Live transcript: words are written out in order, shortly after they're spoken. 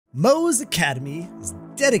Moe's Academy is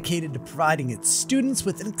dedicated to providing its students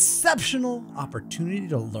with an exceptional opportunity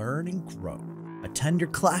to learn and grow. Attend your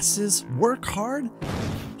classes, work hard,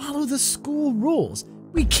 follow the school rules.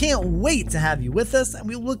 We can't wait to have you with us, and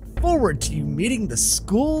we look forward to you meeting the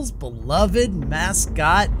school's beloved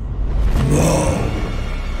mascot, Moe.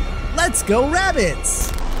 Let's go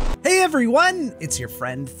Rabbits! Hey everyone, it's your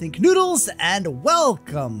friend Thinknoodles, and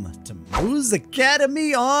welcome to Moe's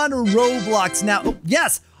Academy on Roblox. Now,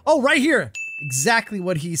 right here, exactly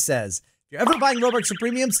what he says. If you're ever buying Roblox for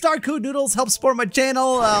Premium, star code Noodles helps support my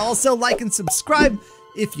channel. Also like and subscribe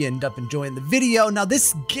if you end up enjoying the video. Now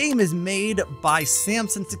this game is made by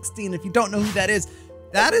Samson16. If you don't know who that is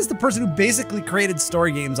the person who basically created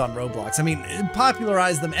story games on Roblox. I mean,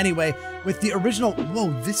 popularized them anyway with the original,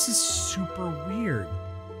 whoa, this is super weird.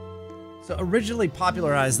 So originally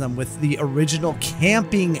popularized them with the original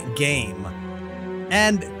camping game.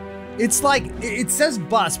 And it's like, it says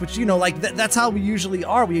bus, which, you know, like that's how we usually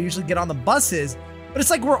are. We usually get on the buses, but it's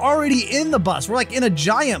like we're already in the bus. We're like in a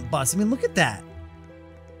giant bus. I mean, look at that.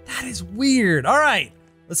 That is weird. All right,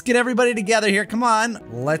 let's get everybody together here. Come on,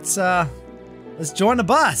 let's join the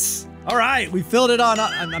bus. All right, we filled it on.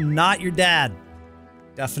 I'm not your dad.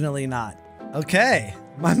 Definitely not. Okay,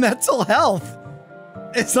 my mental health.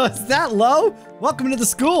 Is that low? Welcome to the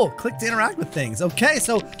school. Click to interact with things. Okay,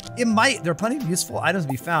 so there are plenty of useful items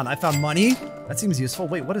to be found. I found money. That seems useful.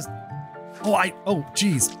 Wait, what is, oh,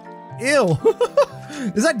 geez. Ew.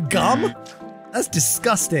 Is that gum? That's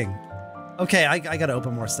disgusting. Okay, I gotta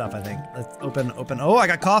open more stuff, I think. Let's open. Oh, I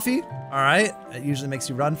got coffee. All right, it usually makes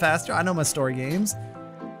you run faster. I know my story games.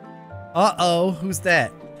 Uh-oh, who's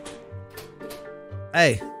that?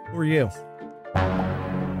 Hey, who are you?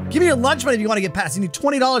 Give me your lunch money if you want to get past. You need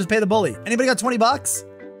 $20 to pay the bully. Anybody got 20 bucks?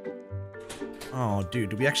 Oh, dude,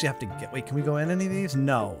 do we actually have to wait, can we go in any of these?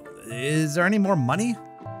 No. Is there any more money?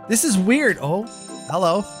 This is weird. Oh,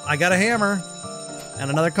 hello. I got a hammer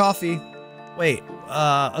and another coffee. Wait,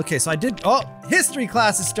 okay, so I did, history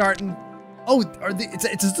class is starting. Oh,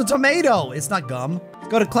 it's a tomato. It's not gum.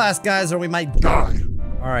 Go to class, guys, or we might die.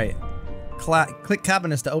 All right, click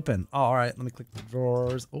cabinets to open. Oh, all right, let me click the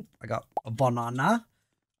drawers. Oh, I got a banana.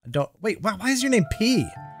 Wait, why is your name P?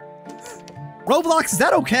 Roblox, is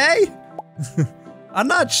that okay? I'm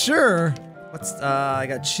not sure. I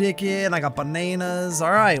got chicken, I got bananas. All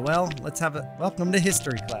right, well, let's have it. Welcome to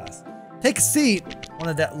history class. Take a seat. One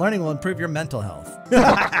of that learning will improve your mental health.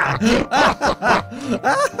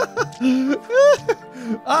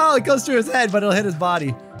 Oh, it goes through his head, but it'll hit his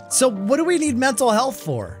body. So what do we need mental health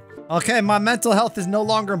for? Okay, my mental health is no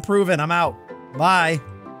longer improving. I'm out. Bye.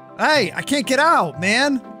 Hey, I can't get out,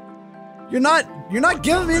 man. You're not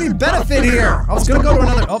giving me any benefit here. I was gonna go to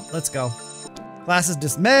another, let's go. Class is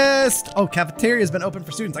dismissed. Oh, cafeteria's been open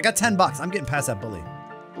for students. I got 10 bucks. I'm getting past that bully.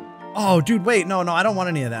 Oh, dude, wait, no, I don't want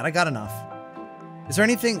any of that. I got enough. Is there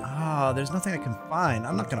anything? Oh, there's nothing I can find.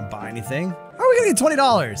 I'm not gonna buy anything. How are we gonna get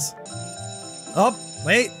 $20? Oh,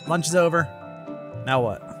 wait, lunch is over. Now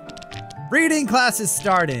what? Reading class is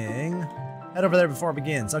starting. Head over there before it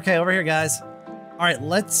begins. Okay, over here, guys. All right,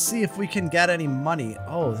 let's see if we can get any money.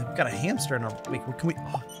 Oh, we've got a hamster in our, wait, can we,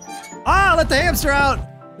 let the hamster out.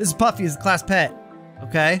 This is Puffy, his class pet.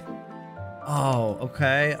 Okay. Oh,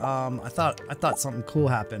 okay. I thought something cool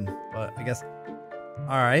happened, but I guess,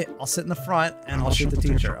 all right, I'll sit in the front and I'll shoot the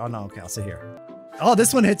teacher. Oh no, okay, I'll sit here. Oh,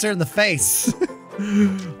 this one hits her in the face.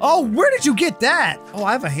 Oh, where did you get that? Oh,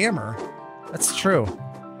 I have a hammer. That's true.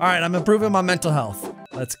 All right, I'm improving my mental health.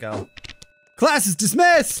 Let's go. Class is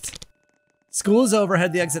dismissed. School is over,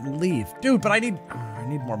 head the exit and leave. Dude, but I need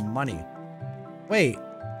more money. Wait,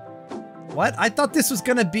 what? I thought this was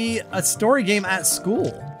gonna be a story game at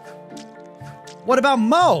school. What about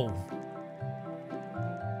Moe?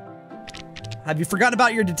 Have you forgotten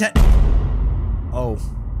about your Oh,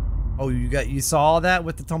 you saw that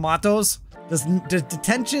with the tomatoes? Does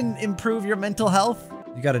detention improve your mental health?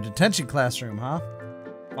 You got a detention classroom, huh?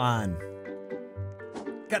 Fine.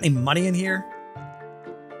 Got any money in here?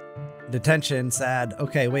 Detention, sad.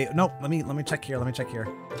 Okay, wait, no, let me check here,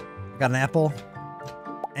 Got an apple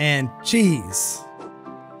and cheese.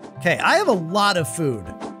 Okay, I have a lot of food.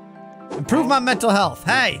 Improve my mental health.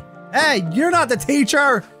 Hey, you're not the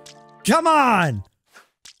teacher. Come on.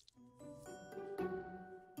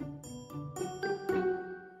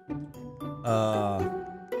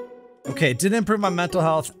 Okay, it didn't improve my mental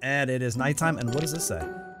health and it is nighttime. And what does this say?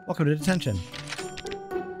 Welcome to detention.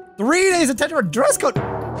 3 days detention for dress code.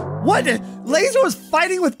 What? Laser was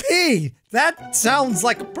fighting with P. That sounds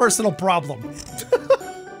like a personal problem.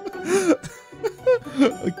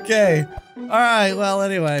 Okay. All right. Well,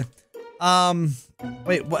 anyway.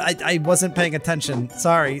 Wait, I wasn't paying attention.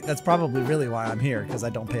 Sorry, that's probably really why I'm here, because I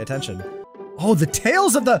don't pay attention. Oh, the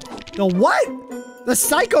tails of the what? The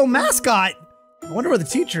psycho mascot. I wonder where the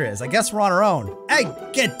teacher is. I guess we're on our own. Hey,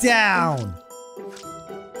 get down.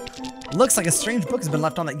 Looks like a strange book has been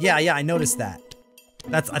left on that. Yeah, I noticed that.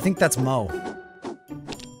 I think that's Mo.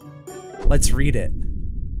 Let's read it.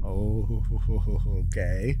 Oh,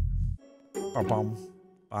 okay. Bum bum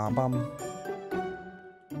bum bum.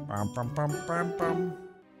 Bum bum bum bum bum.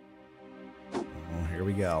 Oh, here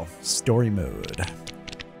we go. Story mode.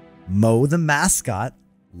 Mo the mascot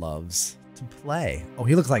loves to play. Oh,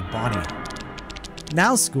 he looks like Bonnie.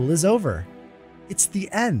 Now school is over. It's the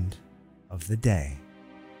end of the day.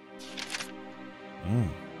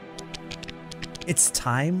 It's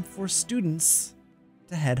time for students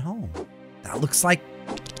to head home. That looks like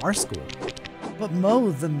our school. But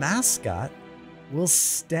Mo the mascot will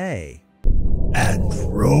stay and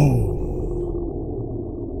roam.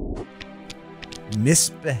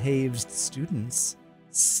 Misbehaved students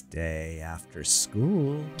stay after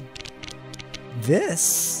school.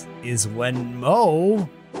 This is when Mo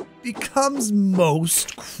becomes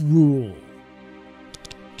most cruel.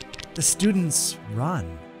 The students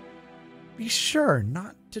run. Be sure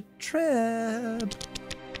not to trip.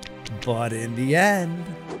 But in the end,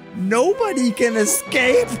 nobody can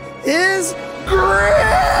escape his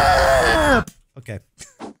grip! Okay.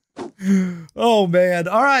 Oh man.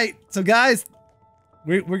 All right. So guys,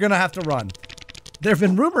 we're gonna have to run. There have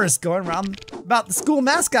been rumors going around about the school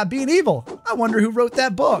mascot being evil. I wonder who wrote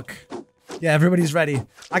that book. Yeah, everybody's ready.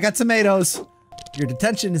 I got tomatoes. Your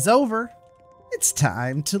detention is over. It's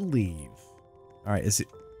time to leave. All right, is it?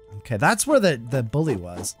 Okay, that's where the bully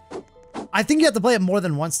was. I think you have to play it more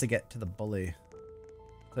than once to get to the bully.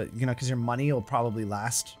 But, you know, because your money will probably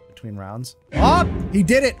last between rounds. Oh, he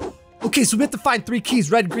did it. Okay, so we have to find 3 keys,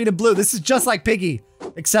 red, green, and blue. This is just like Piggy,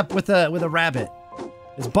 except with a rabbit.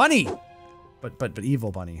 It's Bunny, but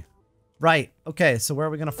evil Bunny. Right, okay, so where are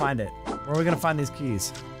we gonna find it? Where are we gonna find these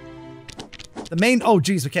keys? The main, oh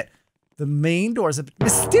geez, we can't. The main door is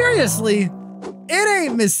mysteriously, it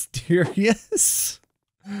ain't mysterious.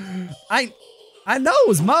 I know it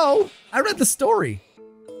was Mo. I read the story.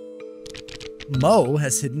 Mo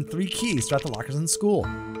has hidden 3 keys throughout the lockers in school.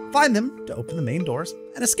 Find them to open the main doors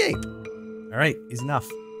and escape. All right, easy enough.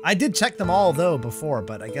 I did check them all though before,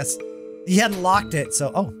 but I guess he hadn't locked it,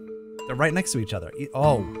 so, oh, they're right next to each other.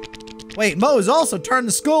 Oh, wait, Mo's also turned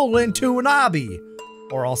the school into an obby.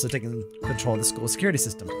 Or also taking control of the school security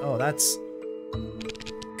system. Oh, that's,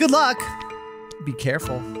 good luck. Be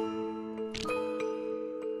careful.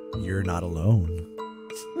 You're not alone.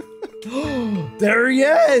 There he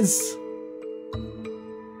is.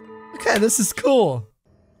 Okay, this is cool.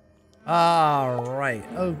 All right,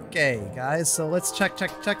 okay, guys. So let's check.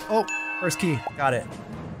 Oh, first key, got it.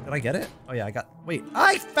 Did I get it? Oh yeah, wait,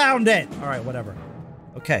 I found it. All right, whatever.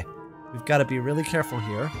 Okay, we've got to be really careful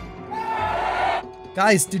here.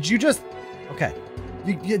 Guys, did you just, okay.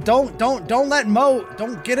 You don't let Mo,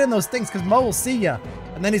 don't get in those things because Mo will see you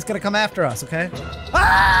and then he's gonna come after us, okay?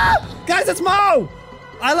 Ah! Guys, it's Mo!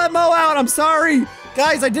 I let Mo out, I'm sorry.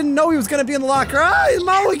 Guys, I didn't know he was gonna be in the locker. Ah, it's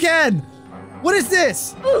Mo again! What is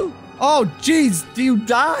this? Oh, geez, you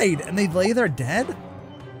died and they lay there dead?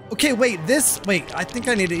 Okay, wait, wait, I think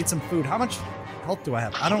I need to eat some food. How much health do I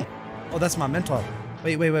have? Oh, that's my mental health.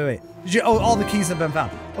 Wait. Oh, all the keys have been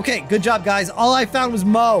found. Okay, good job, guys. All I found was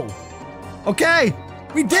Mo. Okay,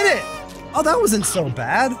 we did it. Oh, that wasn't so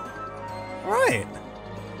bad. All right,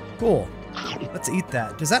 cool. Let's eat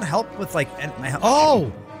that. Does that help with like my health?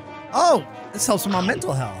 Oh, this helps with my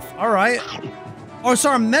mental health. All right. Oh, so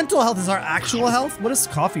our mental health is our actual health? What does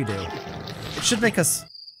coffee do? It should make us,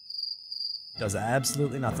 does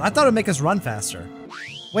absolutely nothing. I thought it'd make us run faster.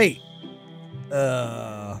 Wait,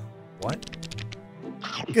 what?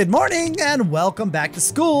 Good morning and welcome back to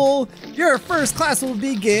school. Your first class will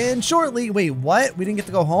begin shortly. Wait, what? We didn't get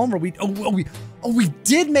to go home, or we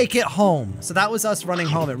did make it home. So that was us running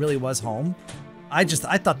home. It really was home. I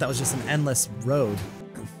thought that was just an endless road.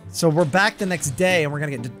 So we're back the next day and we're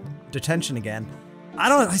gonna get detention again.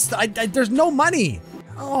 There's no money.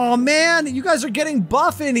 Oh man, you guys are getting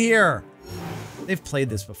buff in here. They've played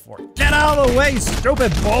this before. Get out of the way,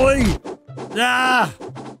 stupid bully. Ah.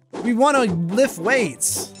 We want to lift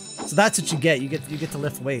weights. So that's what you get. You get to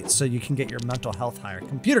lift weights so you can get your mental health higher.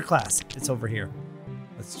 Computer class. It's over here.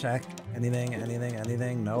 Let's check. Anything?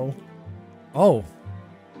 No. Oh.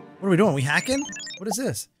 What are we doing? We hacking? What is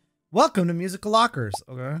this? Welcome to musical lockers.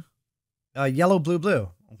 Okay. Yellow,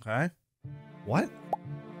 blue. Okay. What?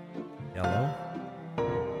 Yellow.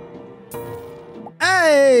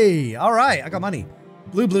 Hey! All right, I got money.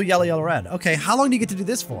 Blue, blue, yellow, yellow, red. Okay, how long do you get to do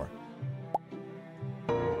this for?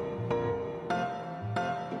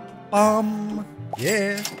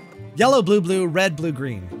 Yeah. Yellow, blue, blue, red, blue,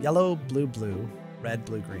 green. Yellow, blue, blue, red,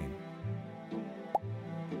 blue, green.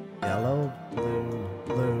 Yellow, blue,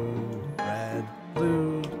 blue, red,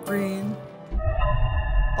 blue, green.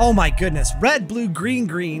 Oh my goodness. Red, blue, green,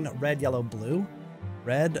 green, red, yellow, blue.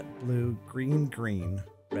 Red, blue, green, green,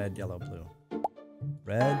 red, yellow, blue.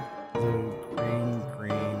 Red, blue, green,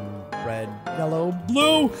 green, red, yellow,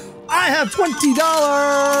 blue. I have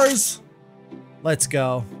 $20. Let's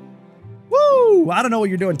go. Woo! I don't know what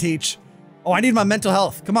you're doing, Teach. Oh, I need my mental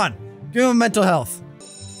health. Come on. Give him mental health.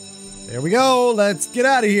 There we go. Let's get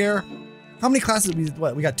out of here. How many classes?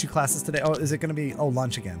 We got 2 classes today. Oh, is it going to be,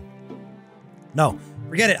 lunch again? No,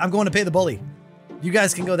 forget it. I'm going to pay the bully. You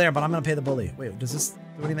guys can go there, but I'm going to pay the bully. Wait, does this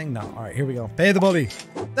do anything? No. All right, here we go. Pay the bully.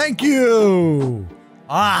 Thank you.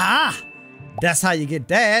 Aha. That's how you get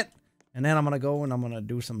that. And then I'm going to go and I'm going to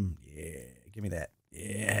do some, yeah, give me that.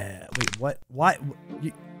 Yeah. Wait, what? Why?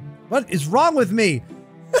 What is wrong with me?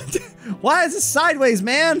 Why is this sideways,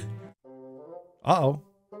 man? Uh-oh.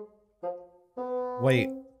 Wait.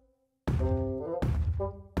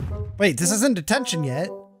 Wait, this isn't detention yet.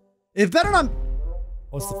 It better not...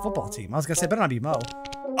 Oh, it's the football team. I was gonna say, it better not be Mo.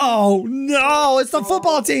 Oh, no, it's the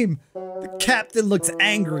football team. The captain looks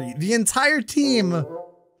angry. The entire team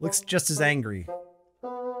looks just as angry.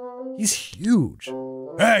 He's huge.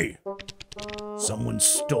 Hey, someone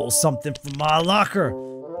stole something from my locker.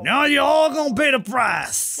 Now you all gonna pay the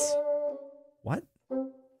price. What?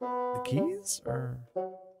 The keys or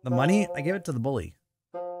the money? I gave it to the bully.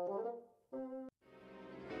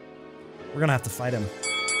 We're gonna have to fight him.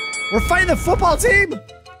 We're fighting the football team!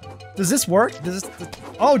 Does this work? Does this...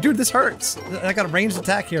 Oh, dude, this hurts. I got a ranged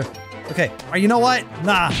attack here. Okay, you know what?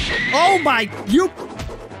 Nah. Oh my... You...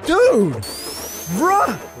 Dude!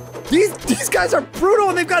 Bruh! These guys are brutal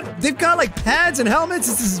and they've got like pads and helmets.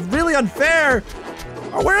 This is really unfair.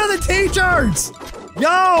 Where are the teachers?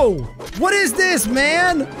 Yo! What is this,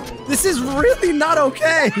 man? This is really not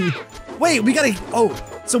okay. Wait, we gotta... Oh,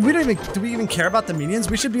 so we don't even... Do we even care about the minions?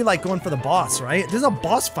 We should be like going for the boss, right? This is a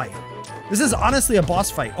boss fight. This is honestly a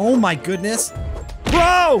boss fight. Oh my goodness.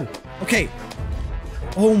 Bro! Okay.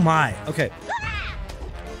 Oh my. Okay.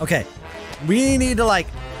 Okay. We need to like...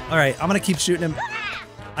 Alright, I'm gonna keep shooting him.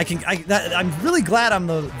 I'm really glad I'm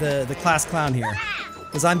the class clown here.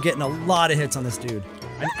 Because I'm getting a lot of hits on this dude.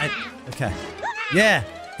 Okay. Yeah.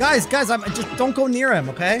 Guys, I'm just don't go near him,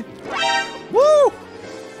 okay? Woo!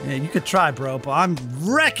 Yeah, you could try, bro, but I'm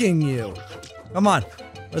wrecking you. Come on.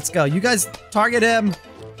 Let's go. You guys target him.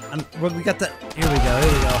 We got the... Here we go.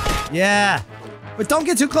 Yeah. But don't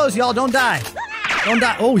get too close, y'all. Don't die. Don't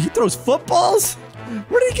die. Oh, he throws footballs?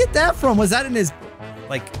 Where did he get that from? Was that in his...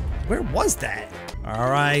 Like, where was that? All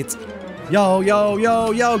right.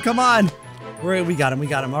 Yo, come on. We got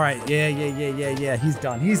him. All right. Yeah. He's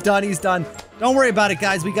done. Don't worry about it,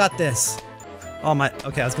 guys. We got this. Oh my,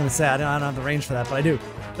 okay, I was gonna say, I don't have the range for that, but I do.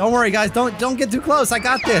 Don't worry, guys. Don't get too close. I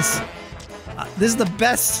got this. This is the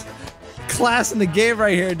best class in the game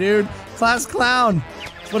right here, dude. Class clown.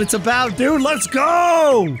 That's what it's about, dude. Let's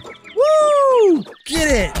go. Woo! Get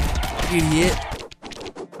it, idiot.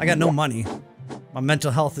 I got no money. My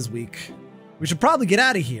mental health is weak. We should probably get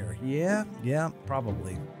out of here. Yeah,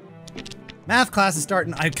 probably. Math class is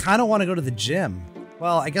starting. I kind of want to go to the gym.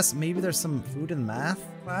 Well, I guess maybe there's some food in math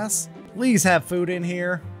class. Please have food in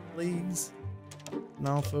here, please.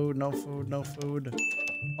 No food.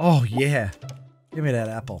 Oh yeah, give me that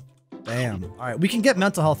apple. Bam. All right, we can get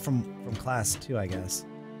mental health from class too, I guess.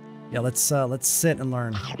 Yeah, let's sit and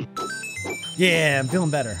learn. Yeah, I'm feeling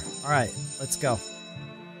better. All right, let's go.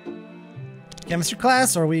 Chemistry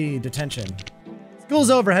class, or are we detention? School's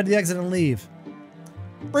over, head to the exit and leave.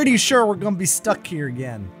 Pretty sure we're gonna be stuck here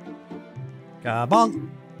again. Kabonk.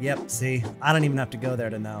 Yep, see, I don't even have to go there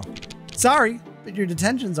to know. Sorry, but your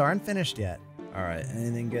detentions aren't finished yet. All right,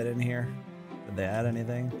 anything good in here? Did they add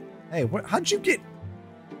anything? Hey, how'd you get...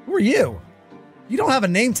 Who are you? You don't have a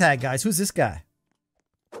name tag, guys. Who's this guy?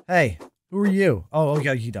 Hey, who are you? Oh,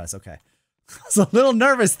 okay, he does, okay. I was a little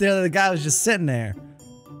nervous there that the guy was just sitting there.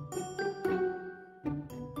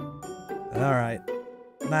 All right,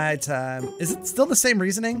 nighttime. Is it still the same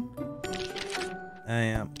reasoning? I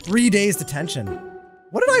am. 3 days detention.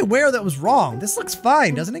 What did I wear that was wrong? This looks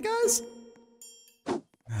fine, doesn't it, guys?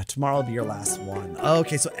 Tomorrow will be your last one.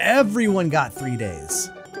 Okay, so everyone got 3 days.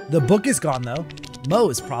 The book is gone, though. Mo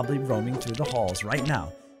is probably roaming through the halls right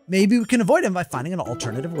now. Maybe we can avoid him by finding an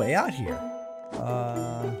alternative way out here.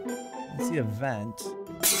 Let's see, event.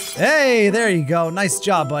 Hey, there you go. Nice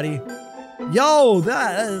job, buddy. Yo,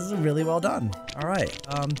 that is really well done. All right.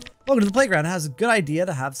 Welcome to the playground. It has a good idea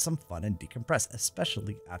to have some fun and decompress,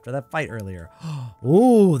 especially after that fight earlier.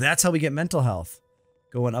 Ooh, that's how we get mental health.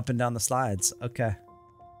 Going up and down the slides. Okay.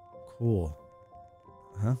 Cool.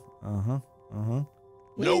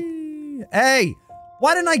 Nope. Hey,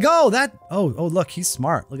 why didn't I go? Oh, look, he's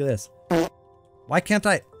smart. Look at this. Why can't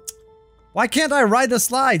I ride the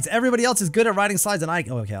slides? Everybody else is good at riding slides and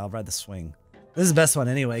okay, I'll ride the swing. This is the best one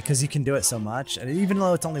anyway, because you can do it so much. And even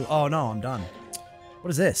though it's only, oh no, I'm done. What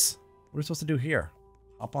is this? What are we supposed to do here?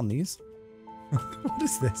 Hop on these? What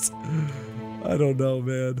is this? I don't know,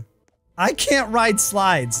 man. I can't ride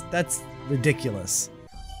slides. That's ridiculous.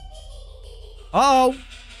 Oh,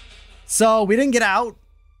 so we didn't get out.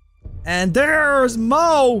 And there's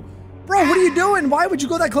Mo. Bro, what are you doing? Why would you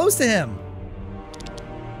go that close to him?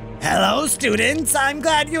 Hello, students. I'm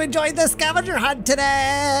glad you enjoyed the scavenger hunt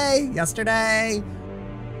yesterday.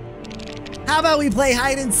 How about we play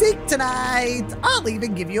hide and seek tonight? I'll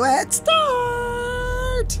even give you a head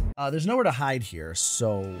start. There's nowhere to hide here,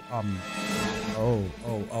 so,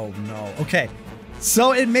 oh no. Okay,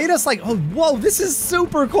 so it made us like, oh, whoa, this is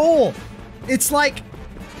super cool. It's like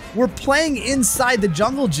we're playing inside the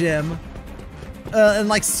jungle gym and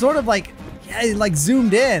like sort of like, yeah, like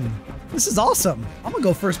zoomed in. This is awesome. I'm gonna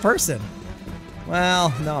go first person.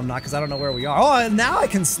 Well, no, I'm not, because I don't know where we are. Oh, and now I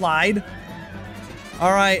can slide.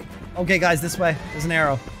 All right. Okay, guys, this way. There's an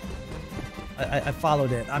arrow. I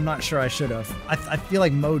followed it. I'm not sure I should have. I feel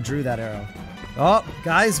like Mo drew that arrow. Oh,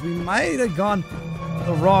 guys, we might have gone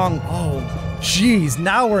the wrong. Oh, jeez.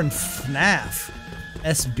 Now we're in FNAF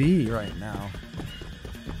SB right now.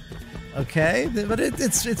 Okay, but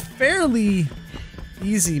it's fairly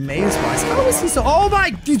easy maze-wise. How is he so? Oh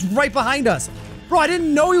my! He's right behind us, bro. I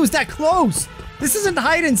didn't know he was that close. This isn't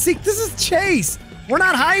hide and seek. This is chase. We're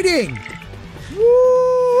not hiding.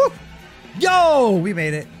 Woo! Yo, we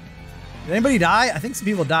made it. Did anybody die? I think some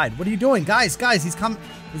people died. What are you doing, guys? He's coming.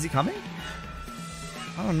 Is he coming?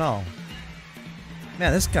 I don't know.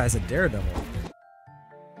 Man, this guy's a daredevil.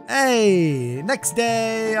 Hey, next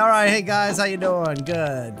day. All right, hey guys, how you doing?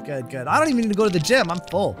 Good. I don't even need to go to the gym. I'm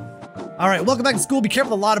full. All right, welcome back to school. Be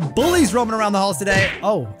careful, a lot of bullies roaming around the halls today.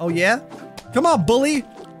 Oh yeah? Come on, bully.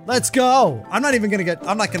 Let's go. I'm not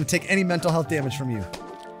gonna take any mental health damage from you.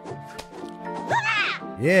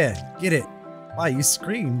 Yeah, get it. Wow, you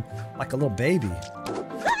scream like a little baby.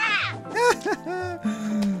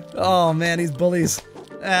 Oh man, these bullies.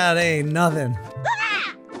 That ain't nothing.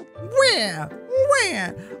 Where?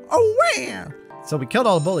 Oh, where? So we killed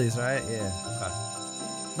all the bullies, right? Yeah. Okay.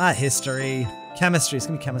 Not history. Chemistry. It's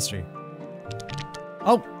gonna be chemistry.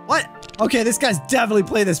 Oh, what? Okay, this guy's definitely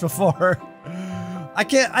played this before. I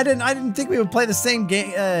didn't think we would play the same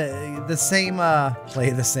game,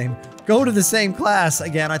 go to the same class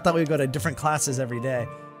again. I thought we would go to different classes every day.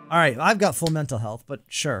 All right, I've got full mental health, but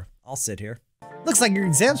sure, I'll sit here. Looks like your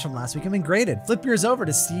exams from last week have been graded. Flip yours over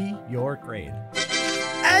to see your grade.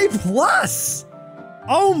 A+!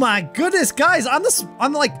 Oh my goodness, guys, I'm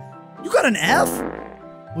like, you got an F?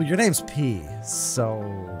 Well, your name's P, so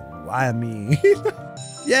I mean,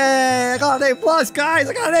 yay, I got an A+, guys,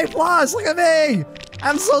 I got an A+, look at me.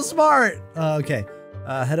 I'm so smart. Okay,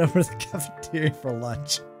 head over to the cafeteria for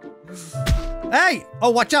lunch. Hey, oh,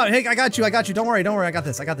 watch out. Hey, I got you. Don't worry, I got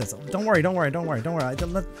this. Don't worry.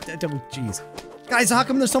 Jeez. Guys, how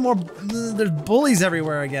come there's there's bullies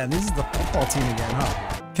everywhere again? This is the football team again,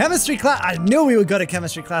 huh? Chemistry class. I knew we would go to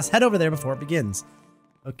chemistry class. Head over there before it begins.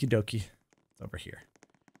 Okie dokie. It's over here.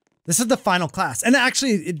 This is the final class. And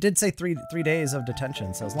actually, it did say three days of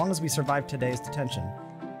detention. So as long as we survive today's detention.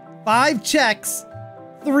 5 checks,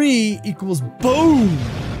 3 equals boom.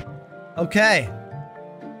 Okay.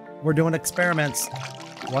 We're doing experiments.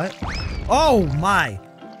 What? Oh my.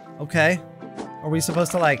 Okay. Are we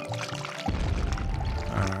supposed to like...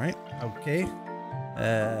 All right. Okay.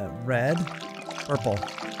 Red, purple,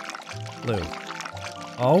 blue.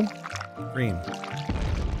 Oh, green.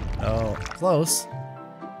 Oh, close.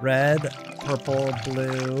 Red, purple,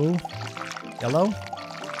 blue, yellow.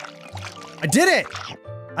 I did it!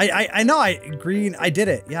 I know, green, I did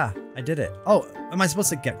it. Yeah, I did it. Oh, am I supposed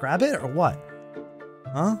to grab it or what?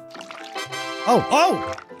 Huh? Oh,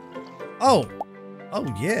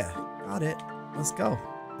 yeah, got it. Let's go.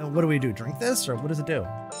 And what do we do? Drink this or what does it do?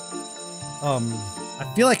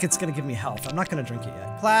 I feel like it's gonna give me health. I'm not gonna drink it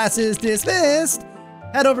yet. Class is dismissed.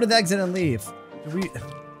 Head over to the exit and leave.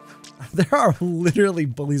 There are literally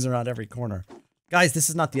bullies around every corner. Guys, this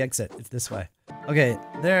is not the exit. It's this way. Okay,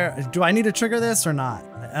 there. Do I need to trigger this or not?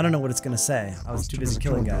 I don't know what it's gonna say. I was too busy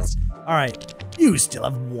killing guys. All right, you still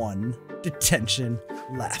have 1 detention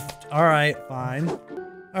left. All right, fine.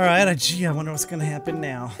 All right, gee, I wonder what's gonna happen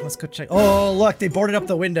now. Let's go check. Oh, look, they boarded up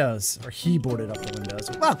the windows. Or he boarded up the windows.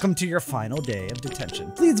 Welcome to your final day of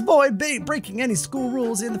detention. Please avoid breaking any school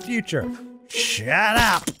rules in the future. Shut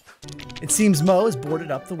up! It seems Mo has boarded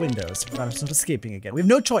up the windows to prevent us from escaping again. We have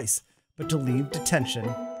no choice but to leave detention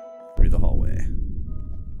through the hallway.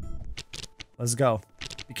 Let's go.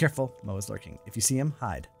 Be careful, Mo is lurking. If you see him,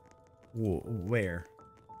 hide. Where?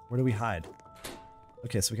 Where do we hide?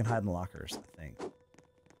 Okay, so we can hide in the lockers, I think.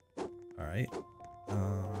 All right.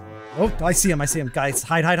 Oh, I see him. I see him. Guys,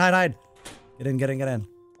 hide, hide, hide, hide. Get in, get in, get in.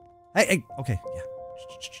 Hey, hey. Okay, yeah.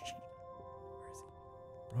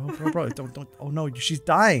 Where is he? Bro. Don't. Oh no, she's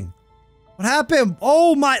dying. What happened?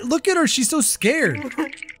 Oh my, look at her. She's so scared.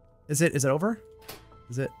 Is it over?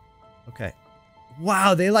 Is it? Okay.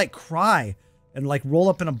 Wow, they like cry and like roll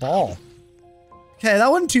up in a ball. Okay,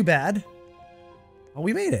 that wasn't too bad. Oh,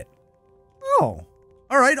 we made it. Oh.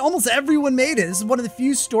 All right, almost everyone made it. This is one of the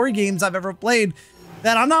few story games I've ever played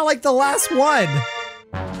that I'm not like the last one.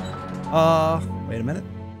 Wait a minute.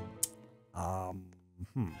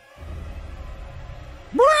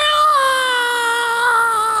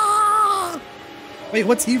 Wait,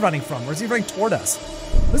 what's he running from? Where's he running toward us?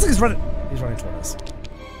 Looks like he's running toward us.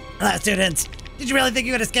 Hello, students. Did you really think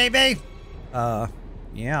you could escape me?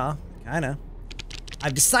 Yeah, kinda.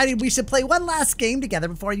 I've decided we should play one last game together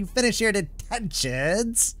before you finish your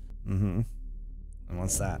detentions. Mm-hmm. And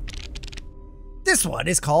what's that? This one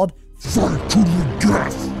is called Fight to the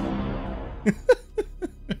Death.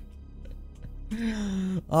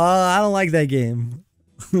 I don't like that game.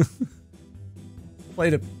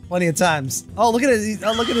 Played it plenty of times. Oh, look at it.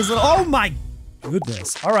 Look at his little. Oh my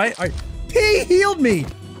goodness. All right. All right. He healed me.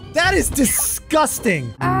 That is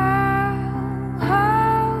disgusting.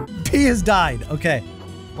 P has died. Okay.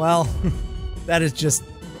 Well, that is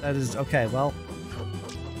okay. Well.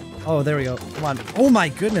 Oh, there we go. Come on. Oh my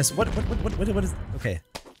goodness. What is, okay.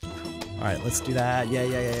 All right, let's do that.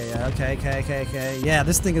 Yeah. Okay. Yeah,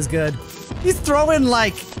 this thing is good. He's throwing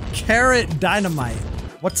like carrot dynamite.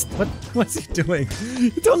 What's he doing?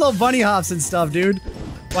 He's doing little bunny hops and stuff, dude.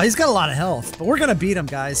 Well, he's got a lot of health, but we're gonna beat him,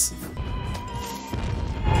 guys.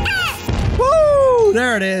 Woo!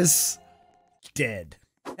 There it is. Dead.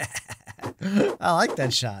 I like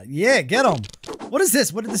that shot. Yeah, get him. What is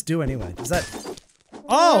this? What did this do anyway? Is that?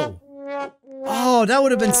 Oh! Oh, that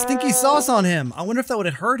would have been stinky sauce on him. I wonder if that would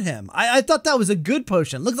have hurt him. I thought that was a good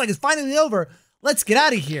potion. Looks like it's finally over. Let's get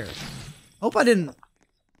out of here. Hope I didn't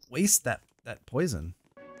waste that poison.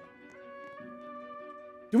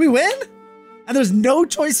 Did we win? And there's no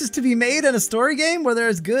choices to be made in a story game where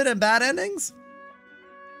there's good and bad endings?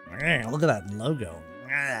 Look at that logo.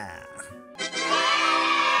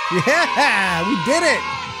 Yeah, we did it.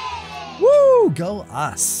 Woo, go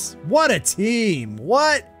us. What a team.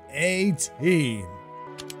 What a team.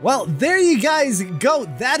 Well, there you guys go.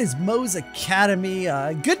 That is Mo's Academy.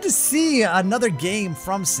 Good to see another game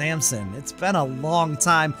from Samson. It's been a long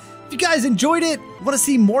time. If you guys enjoyed it, want to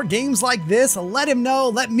see more games like this, let him know.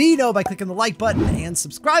 Let me know by clicking the like button and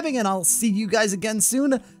subscribing, and I'll see you guys again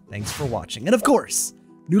soon. Thanks for watching. And of course,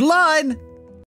 Noodle on!